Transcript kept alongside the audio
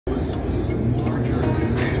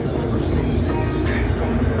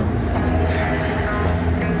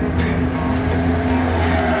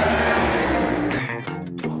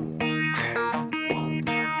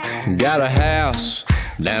Got a house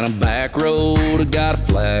down a back road, I got a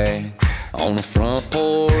flag on the front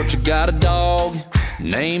porch. I got a dog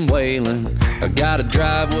named Waylon. I got a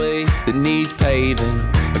driveway that needs paving.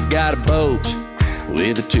 I got a boat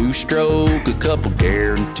with a two-stroke, a couple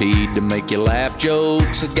guaranteed to make you laugh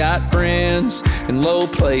jokes. I got friends in low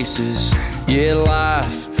places. Yeah,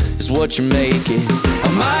 life is what you make it. I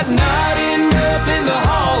might not end up in the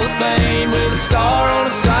Hall of Fame with a star on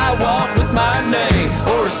a sidewalk with my name,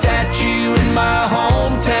 or a statue in my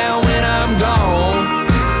hometown when I'm gone.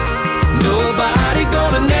 Nobody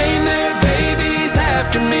gonna name their babies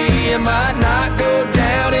after me. I might not go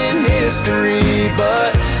down in history,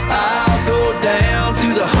 but I'll go down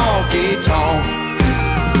to the honky-tonk.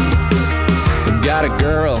 Got a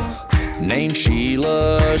girl named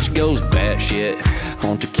Sheila, she goes batshit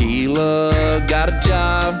on tequila. Got a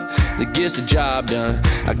job that gets the job done.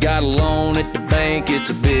 I got a loan at the bank, it's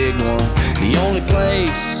a big one. The only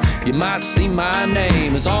place you might see my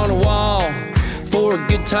name is on the wall for a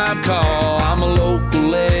good time call. I'm a local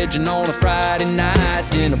legend on a Friday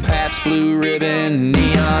night in a Pabst Blue Ribbon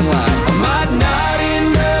neon light. I might not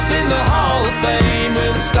end up in the Hall of Fame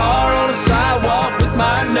with a star on a sidewalk with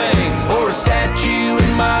my name, or a statue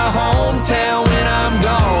in my hometown when I'm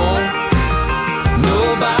gone.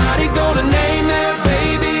 Nobody gonna name their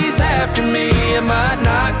babies after me. I might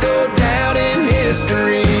not go down in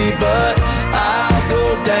history, but I'll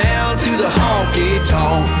go down to the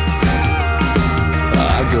honky-tonk.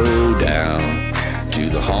 I go down to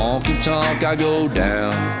the honky-tonk. I go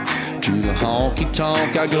down to the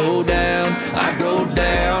honky-tonk. I go down. I go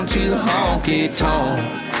down to the honky-tonk.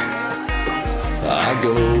 I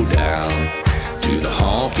go down to the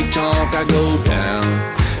honky-tonk. I go down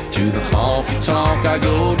to the honky-tonk. I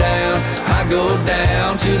go down. I go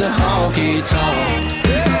down to the honky-tonk.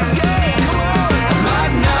 Let's go! Come on! I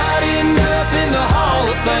might not end up in the Hall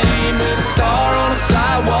of Fame with a star on a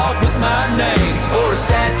sidewalk with my name, or a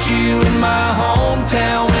statue in my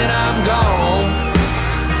hometown when I'm gone.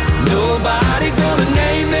 Nobody gonna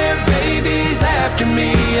name their babies after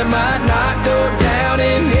me. I might not go down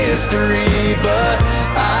in history, but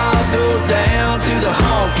I'll go down to the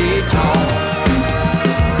honky-tonk.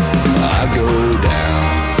 I go down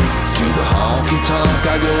to the honky-tonk.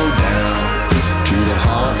 I go down to the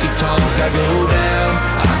honky-tonk. I go down.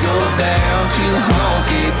 I go down to the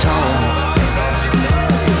honky-tonk.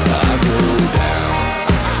 I go down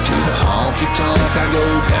to the honky-tonk. I go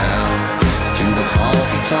down to the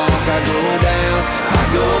honky-tonk. I go down. I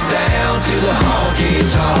go down to the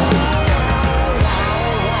honky-tonk.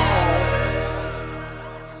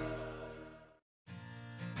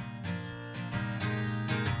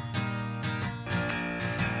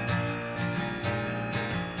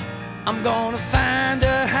 I'm gonna find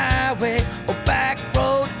a highway or back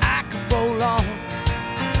road I can roll on.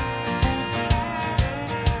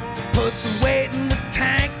 Put some weight in the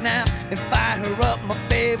tank now and fire up my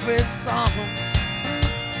favorite song.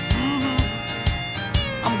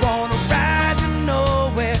 I'm gonna ride to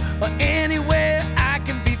nowhere or anywhere I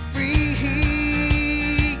can be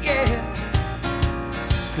free, yeah.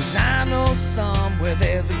 'Cause I know somewhere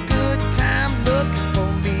there's a good time looking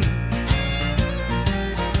for me.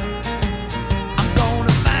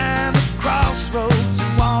 Crossroads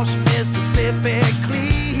and wash Mississippi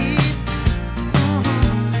clean,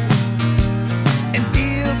 and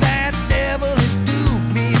deal that devil is due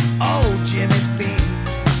me, old Jimmy Bean.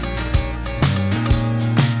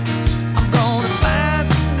 I'm gonna find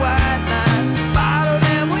some white lines and follow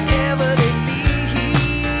them wherever they lead,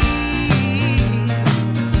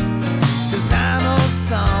 'cause I know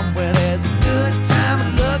somewhere there's a good time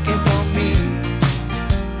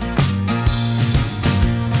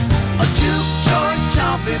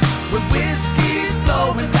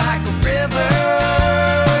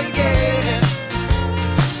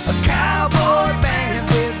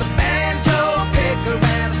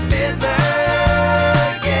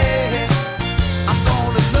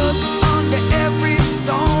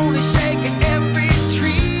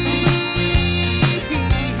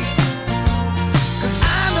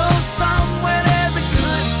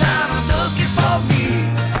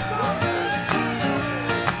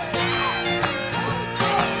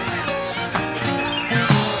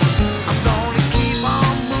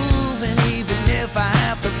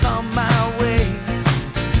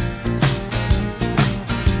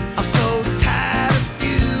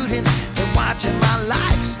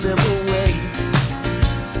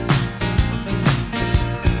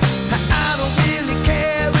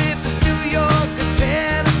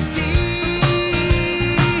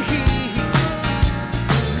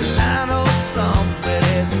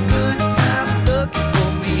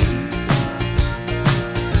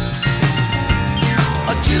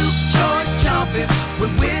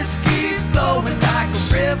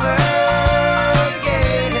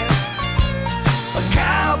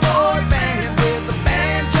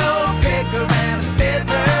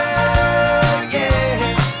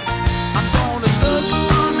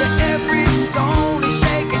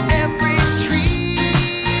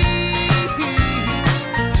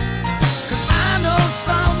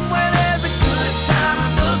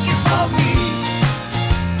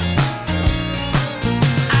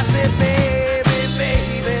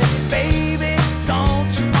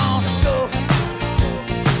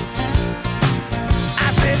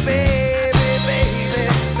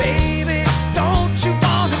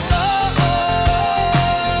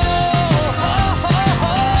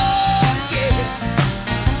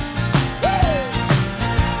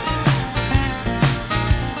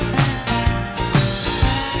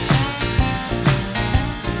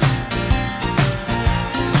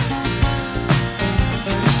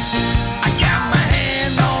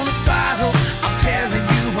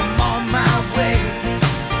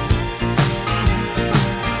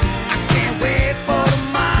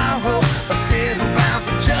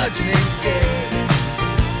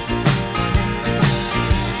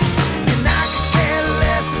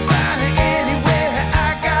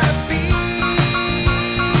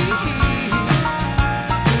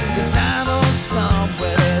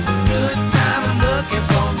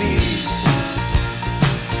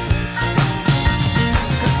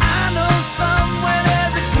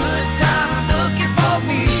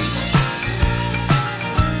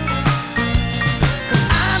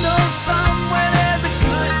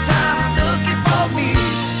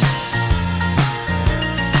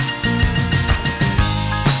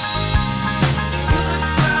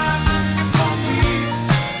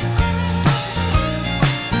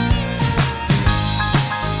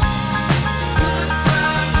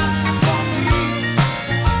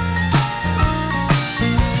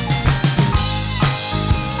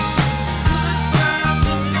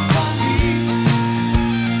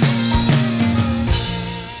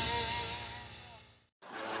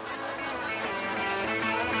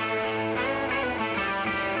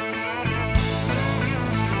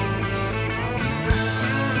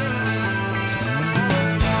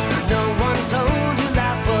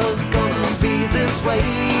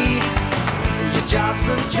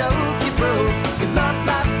a joke, you broke. Your love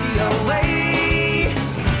life's the away.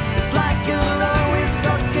 It's like you're always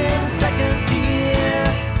stuck in second gear.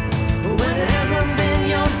 When it hasn't been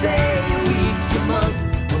your day, your week, your month,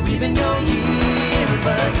 or even your year.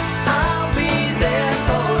 But I'll be there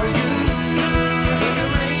for you when the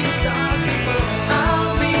rain starts to fall.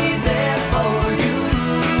 I'll be there for you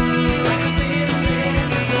like I've been there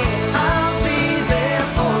before. I'll be there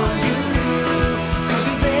for you 'cause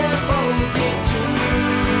you're there for me too.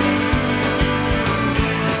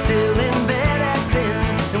 You're still in bed at 10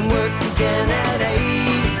 and work again at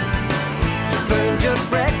 8. You burned your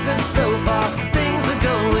breakfast so far, things are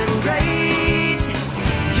going great.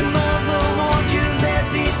 Your mother warned you there'd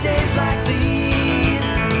be days like these,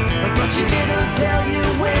 but she didn't tell you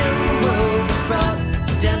when the world was brought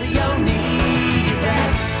you down to your knees. That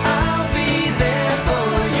I'll be there for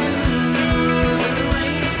you when the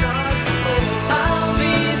rain starts to fall. I'll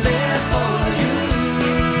be there for you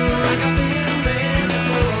like I've been there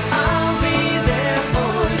before. I'll be there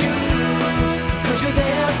for you 'cause you're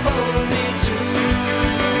there for me too.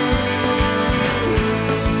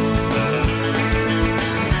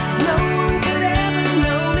 No one could ever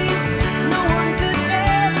know me, no one could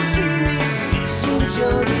ever see me. Seems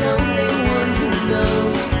you're the only one who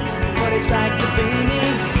knows what it's like to be me.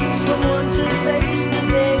 Someone to face the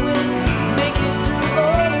day with, make it through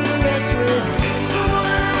all of the rest with. Someone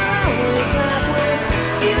I always laugh with,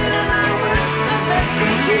 even at my worst, my best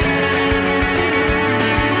with you.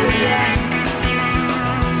 Yeah.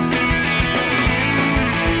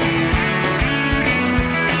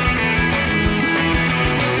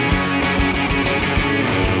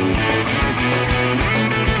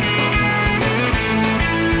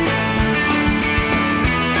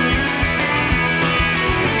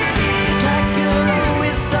 It's like you're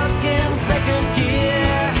always stuck in second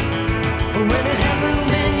gear. When it hasn't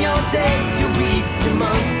been your day, your week, your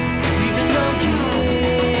month, or even your year.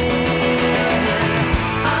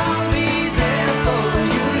 I'll be there for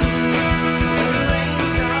you when the rain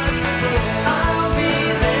starts to fall. I'll be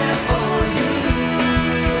there for you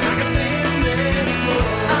like I've been there before.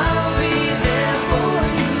 I'll be there for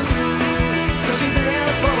you 'cause you're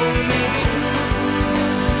there for me too.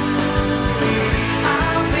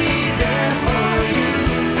 I'll be there for you.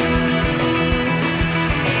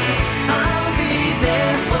 I'll be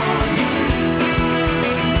there for you.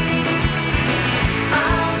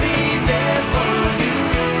 I'll be there for you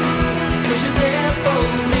 'cause you're there for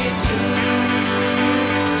me too.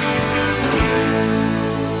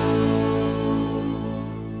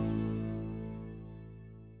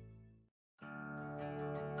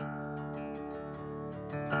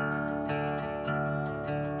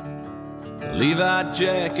 Levi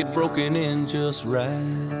jacket broken in just right.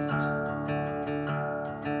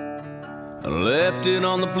 I left it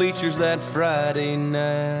on the bleachers that Friday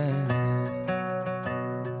night.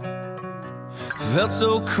 Felt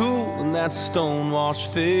so cool in that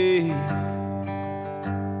stonewashed face.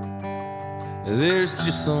 There's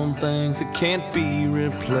just some things that can't be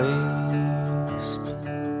replaced.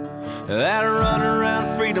 That run around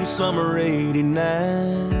freedom summer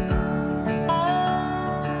 '89.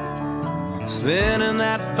 Spinning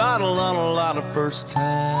that bottle on a lot of first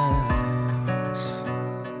times.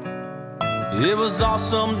 It was all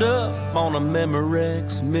summed up on a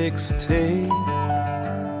Memorex mixtape.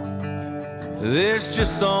 There's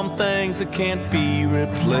just some things that can't be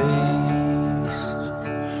replaced.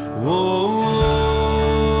 Whoa,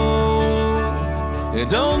 it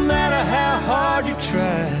don't matter how hard you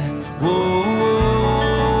try. Whoa,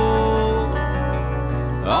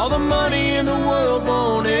 all the money in the world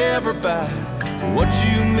won't ever buy what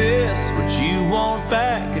you miss, what you want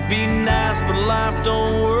back. It'd be nice, but life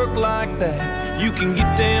don't work like that. You can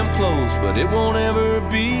get damn close, but it won't ever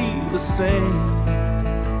be the same.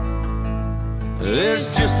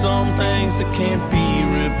 There's just some things that can't be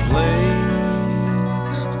replaced.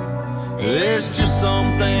 There's just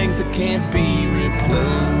some things that can't be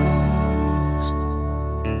replaced.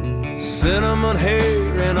 Cinnamon hair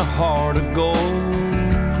and a heart of gold.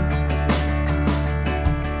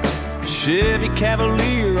 Chevy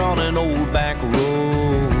Cavalier on an old back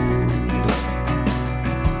road.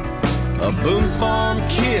 A Boone's Farm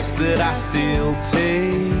kiss that I still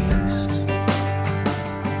taste.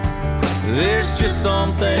 There's just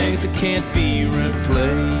some things that can't be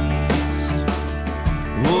replaced.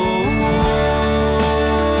 Whoa,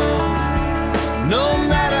 no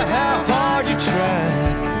matter how hard you try.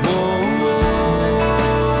 Whoa,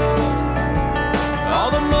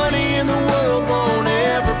 all the money in the world won't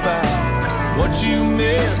ever buy what you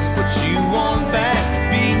miss, what you want back.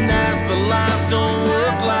 Be nice, but life don't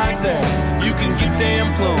work like that. You can get damn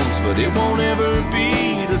close, but it won't ever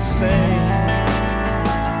be the same.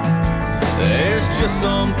 There's just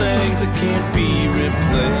some things that can't be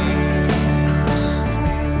replaced.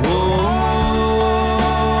 Whoa.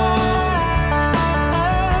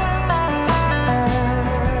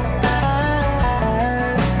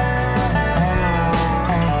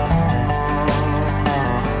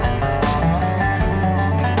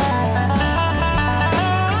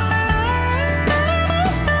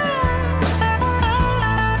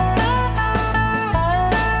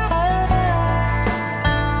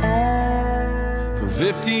 For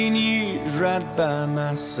 15 years right by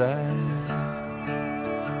my side,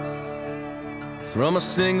 from a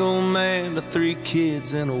single man to 3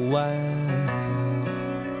 kids and a wife.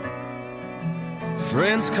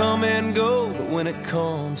 Friends come and go, but when it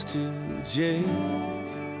comes to Jake,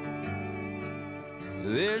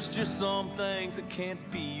 there's just some things that can't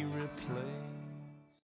be replaced.